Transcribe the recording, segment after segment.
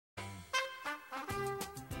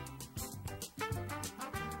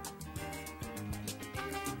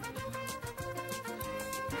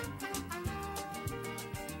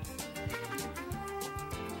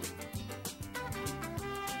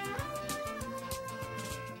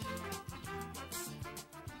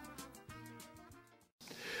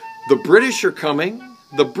The British are coming.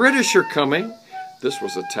 The British are coming. This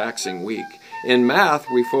was a taxing week. In math,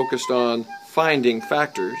 we focused on finding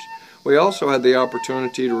factors. We also had the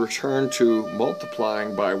opportunity to return to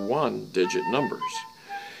multiplying by one-digit numbers.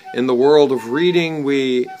 In the world of reading,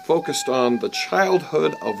 we focused on the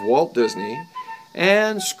childhood of Walt Disney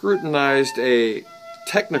and scrutinized a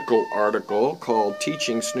technical article called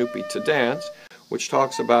Teaching Snoopy to Dance, which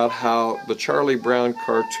talks about how the Charlie Brown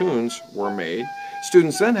cartoons were made.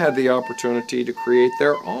 Students then had the opportunity to create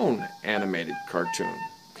their own animated cartoon.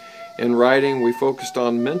 In writing, we focused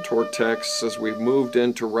on mentor texts as we moved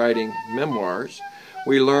into writing memoirs.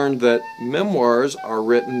 We learned that memoirs are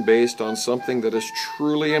written based on something that is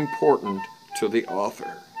truly important to the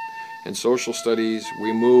author. In social studies,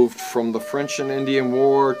 we moved from the French and Indian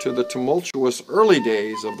War to the tumultuous early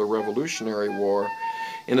days of the Revolutionary War.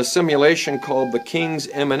 In a simulation called the King's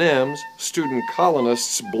M&Ms, student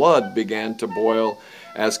colonists' blood began to boil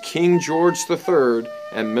as King George III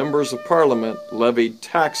and members of Parliament levied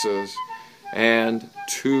taxes, and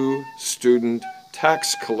two student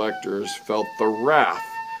tax collectors felt the wrath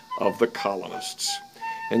of the colonists.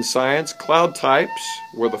 In science, cloud types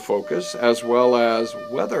were the focus, as well as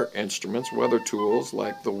weather instruments, weather tools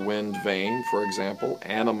like the wind vane, for example,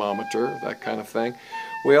 anemometer, that kind of thing.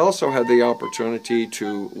 We also had the opportunity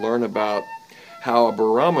to learn about how a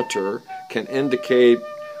barometer can indicate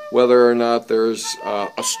whether or not there's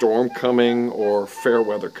a storm coming or fair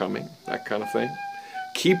weather coming, that kind of thing.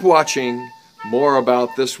 Keep watching. More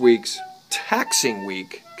about this week's Taxing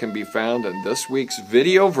Week can be found in this week's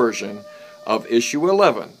video version of Issue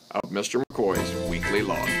 11 of Mr. McCoy's Weekly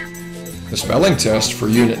Log. The spelling test for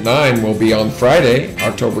Unit 9 will be on Friday,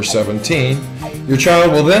 October 17. Your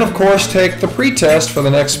child will then, of course, take the pre-test for the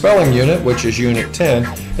next spelling unit, which is Unit 10.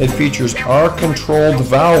 It features R-controlled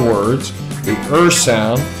vowel words, the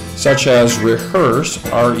sound, such as rehearse,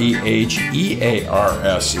 R-E-H-E-A-R-S-E,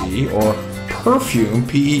 or perfume,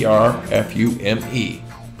 P-E-R-F-U-M-E.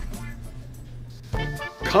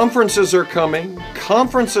 Conferences are coming.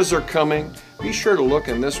 Conferences are coming. Be sure to look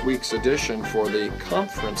in this week's edition for the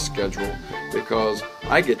conference schedule, because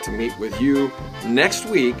I get to meet with you next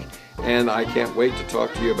week, and I can't wait to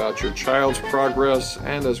talk to you about your child's progress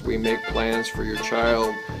and as we make plans for your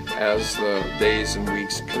child as the days and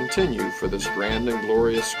weeks continue for this grand and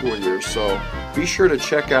glorious school year. So be sure to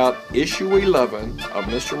check out Issue 11 of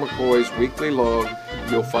Mr. McCoy's Weekly Log.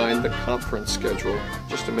 You'll find the conference schedule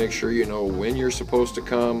just to make sure you know when you're supposed to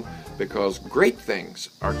come, because great things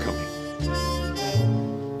are coming.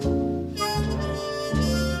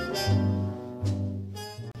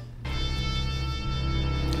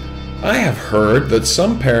 I have heard that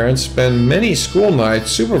some parents spend many school nights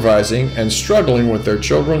supervising and struggling with their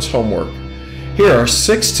children's homework. Here are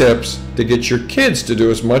 6 tips to get your kids to do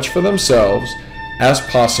as much for themselves as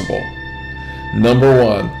possible. Number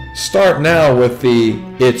 1, start now with the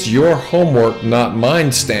 "it's your homework, not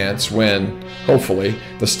mine" stance when, hopefully,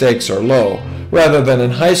 the stakes are low, rather than in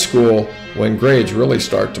high school when grades really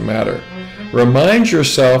start to matter. Remind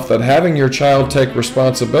yourself that having your child take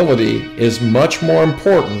responsibility is much more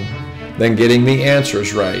important than getting the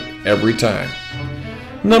answers right every time.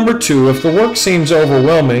 Number 2, if the work seems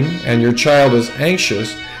overwhelming and your child is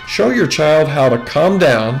anxious, show your child how to calm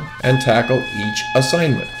down and tackle each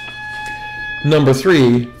assignment. Number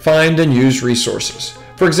 3, find and use resources.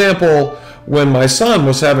 For example, when my son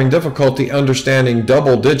was having difficulty understanding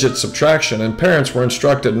double-digit subtraction and parents were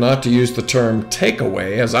instructed not to use the term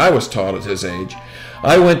takeaway as I was taught at his age,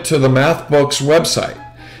 I went to the MathBook's website.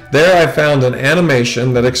 There I found an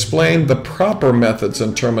animation that explained the proper methods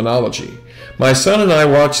and terminology. My son and I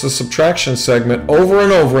watched the subtraction segment over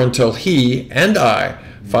and over until he and I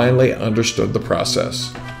finally understood the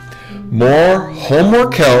process. More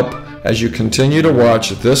homework help as you continue to watch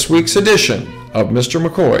this week's edition of Mr.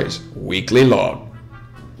 McCoy's Weekly Log.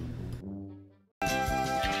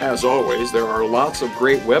 As always, there are lots of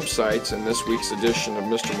great websites in this week's edition of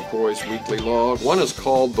Mr. McCoy's Weekly Log. One is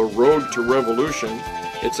called The Road to Revolution.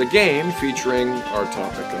 It's a game featuring our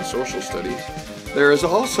topic in social studies. There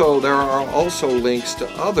are also links to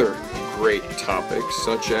other great topics,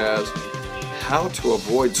 such as how to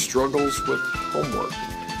avoid struggles with homework.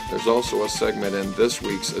 There's also a segment in this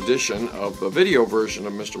week's edition of the video version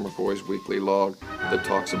of Mr. McCoy's Weekly Log that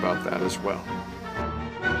talks about that as well.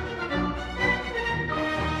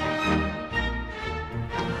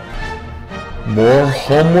 More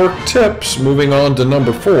homework tips. Moving on to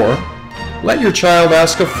number 4. Let your child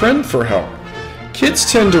ask a friend for help.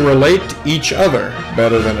 Kids tend to relate to each other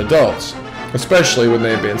better than adults, especially when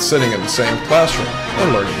they've been sitting in the same classroom or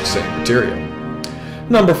learning the same material.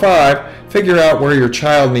 Number 5, figure out where your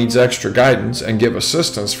child needs extra guidance and give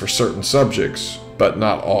assistance for certain subjects, but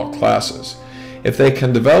not all classes. If they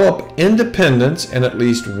can develop independence in at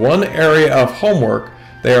least one area of homework,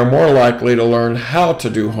 they are more likely to learn how to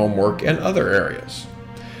do homework in other areas.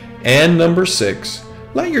 And number 6,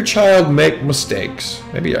 let your child make mistakes.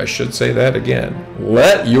 Maybe I should say that again.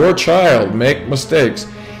 Let your child make mistakes.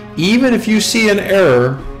 Even if you see an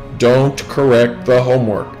error, don't correct the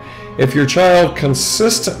homework. If your child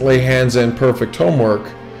consistently hands in perfect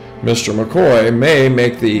homework, Mr. McCoy may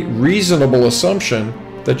make the reasonable assumption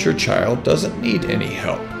that your child doesn't need any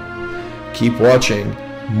help. Keep watching.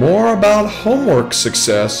 More about homework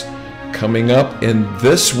success coming up in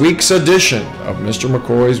this week's edition of Mr.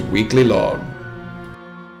 McCoy's Weekly Log.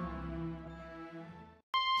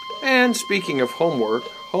 And speaking of homework,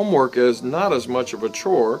 homework is not as much of a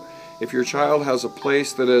chore if your child has a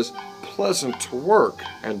place that is pleasant to work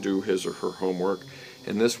and do his or her homework.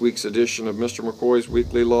 In this week's edition of Mr. McCoy's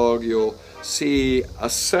Weekly Log, you'll see a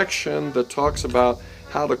section that talks about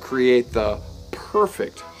how to create the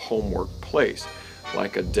perfect homework place,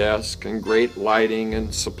 like a desk and great lighting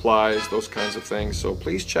and supplies, those kinds of things. So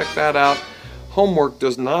please check that out. Homework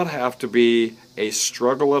does not have to be a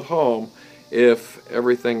struggle at home if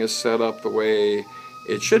everything is set up the way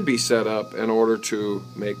it should be set up in order to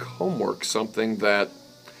make homework something that,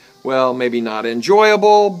 well, maybe not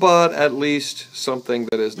enjoyable, but at least something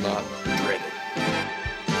that is not dreaded.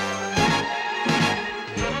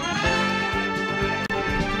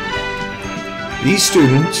 These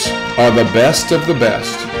students are the best of the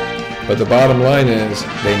best, but the bottom line is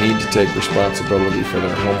they need to take responsibility for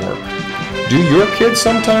their homework. Do your kids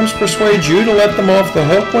sometimes persuade you to let them off the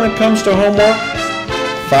hook when it comes to homework?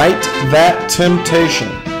 Fight that temptation.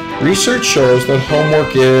 Research shows that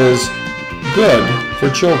homework is good for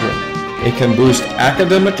children. It can boost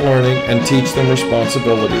academic learning and teach them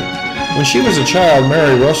responsibility. When she was a child,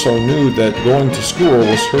 Mary Russo knew that going to school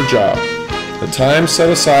was her job. The time set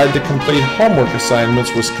aside to complete homework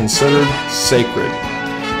assignments was considered sacred.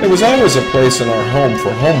 There was always a place in our home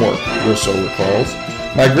for homework, Russo recalls.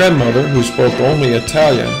 My grandmother, who spoke only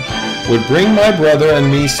Italian, would bring my brother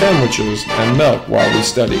and me sandwiches and milk while we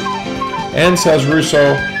studied. And, says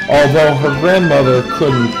Russo, although her grandmother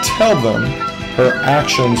couldn't tell them, her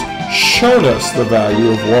actions showed us the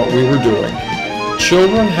value of what we were doing.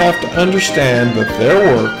 Children have to understand that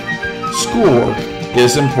their work, schoolwork,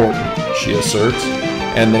 is important, she asserts,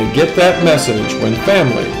 and they get that message when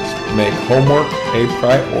families make homework a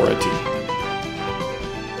priority.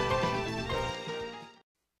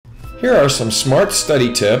 Here are some smart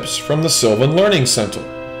study tips from the Sylvan Learning Center.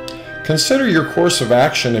 Consider your course of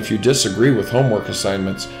action if you disagree with homework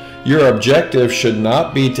assignments. Your objective should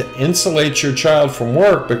not be to insulate your child from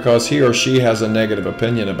work because he or she has a negative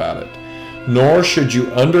opinion about it. Nor should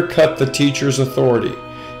you undercut the teacher's authority.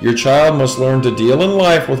 Your child must learn to deal in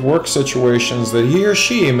life with work situations that he or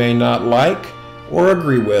she may not like or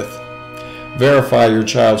agree with. Verify your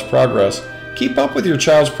child's progress. Keep up with your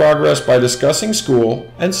child's progress by discussing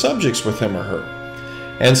school and subjects with him or her.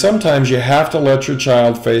 And sometimes you have to let your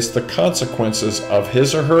child face the consequences of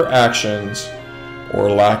his or her actions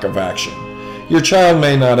or lack of action. Your child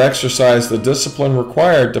may not exercise the discipline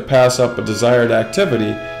required to pass up a desired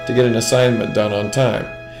activity to get an assignment done on time.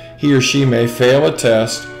 He or she may fail a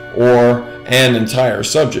test or an entire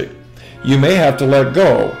subject. You may have to let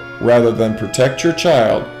go rather than protect your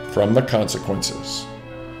child from the consequences.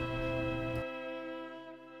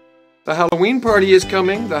 The Halloween party is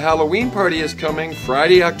coming. The Halloween party is coming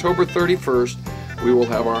Friday, October 31st. We will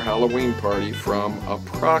have our Halloween party from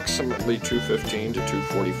approximately 2:15 to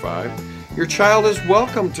 2:45. Your child is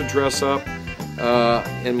welcome to dress up.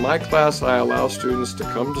 In my class, I allow students to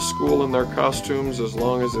come to school in their costumes as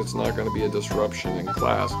long as it's not going to be a disruption in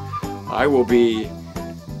class. I will be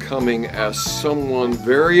coming as someone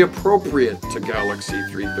very appropriate to Galaxy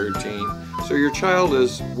 313. So your child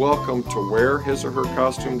is welcome to wear his or her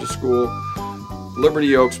costume to school.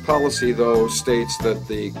 Liberty Oak's policy, though, states that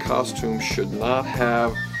the costume should not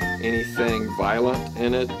have anything violent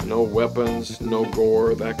in it, no weapons, no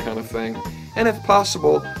gore, that kind of thing. And if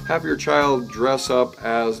possible, have your child dress up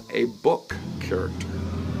as a book character.